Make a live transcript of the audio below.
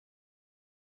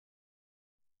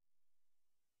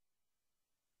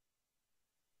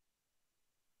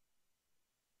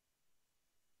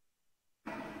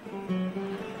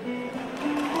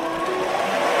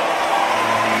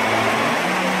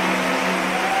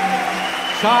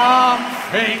Some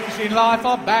things in life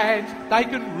are bad, they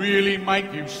can really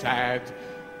make you sad.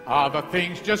 Other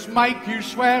things just make you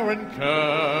swear and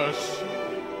curse.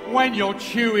 When you're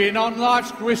chewing on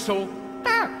life's gristle,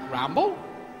 don't grumble,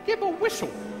 give a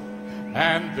whistle.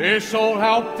 And this'll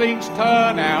help things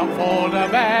turn out for the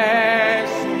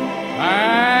best.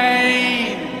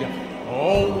 And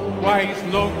always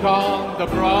look on the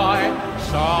bright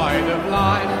side of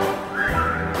life.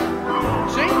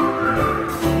 See?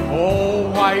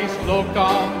 Always look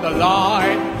on the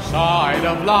light side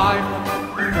of life.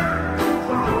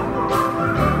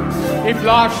 If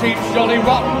life seems jolly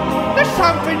rotten, there's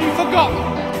something you've forgotten,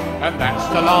 and that's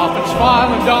to laugh and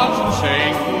smile and dance and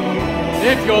sing.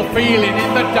 If you're feeling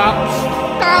in the dumps,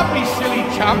 don't be silly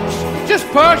chumps, just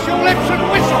purse your lips and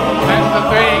whistle, that's the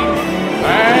thing.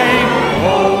 Hey,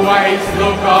 always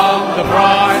look on the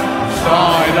bright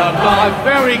side of life.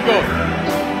 Very good.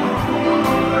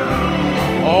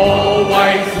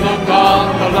 Always look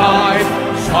on the light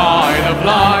side of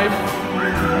life.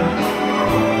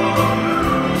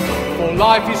 For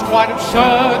life is quite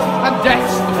absurd, and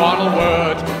death's the final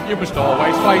word. You must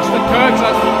always face the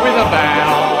curtain with a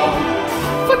bow.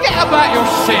 Forget about your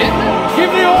sin,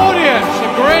 give the audience a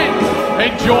grin.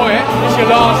 Enjoy it, it's your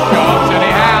last chance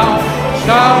anyhow.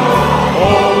 So,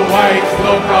 always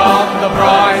look on the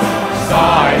bright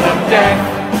side of death.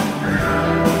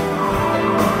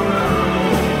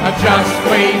 And just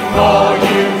before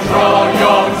you draw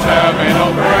your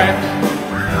terminal breath.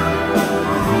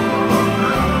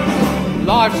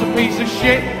 Life's a piece of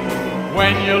shit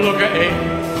when you look at it.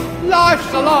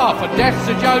 Life's a laugh and death's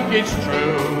a joke, it's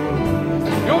true.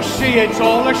 You'll see it's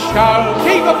all a show.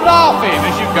 Keep them laughing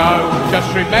as you go.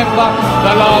 Just remember,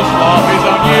 the last laugh is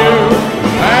on you.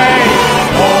 Hey,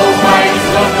 always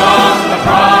look on the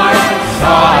bright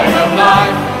side of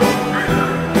life.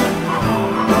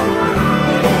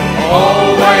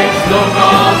 Always look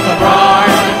on the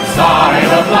bright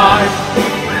side of life.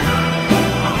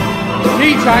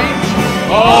 Key change.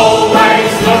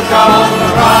 Always look on the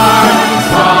bright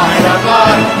side of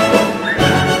life.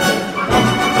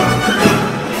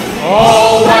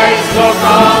 Always look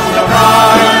on the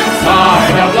bright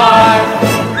side of life.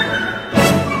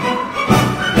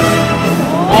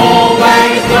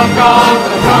 Always look on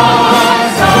the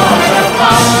bright side of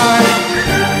life.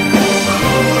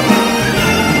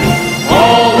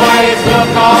 Always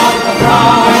look on the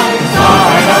bright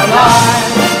side of life.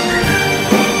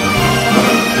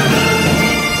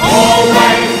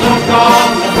 Always look on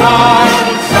the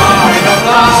bright side of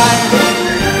life.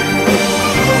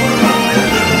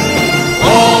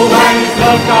 Always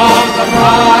look on the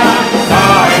bright